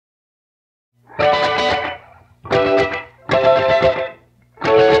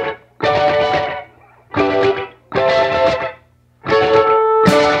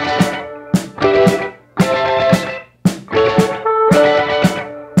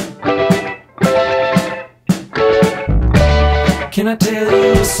Can I tell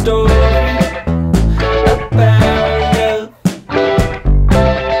you a story about love?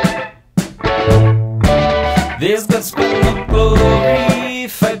 There's God's been the glory,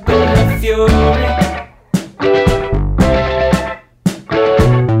 fight been the fury.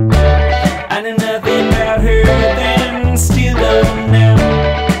 I knew nothing about her then, still don't now.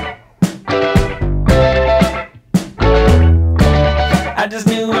 I just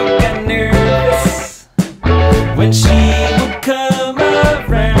knew I got nervous when she would come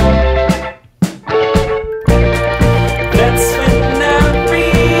around. That's when I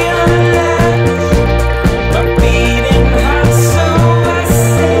realized my beating heart, so I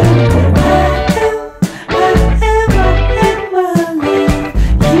said, I am alive.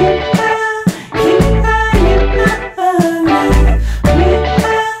 You are alive.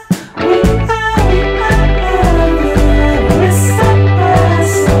 We are alive. We're side by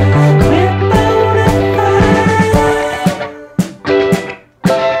side. We're bona fide.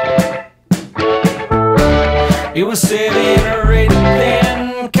 It was 7 or 8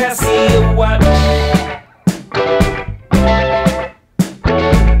 then, Cassorla watch.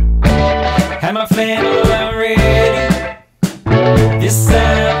 Had my flannel already. This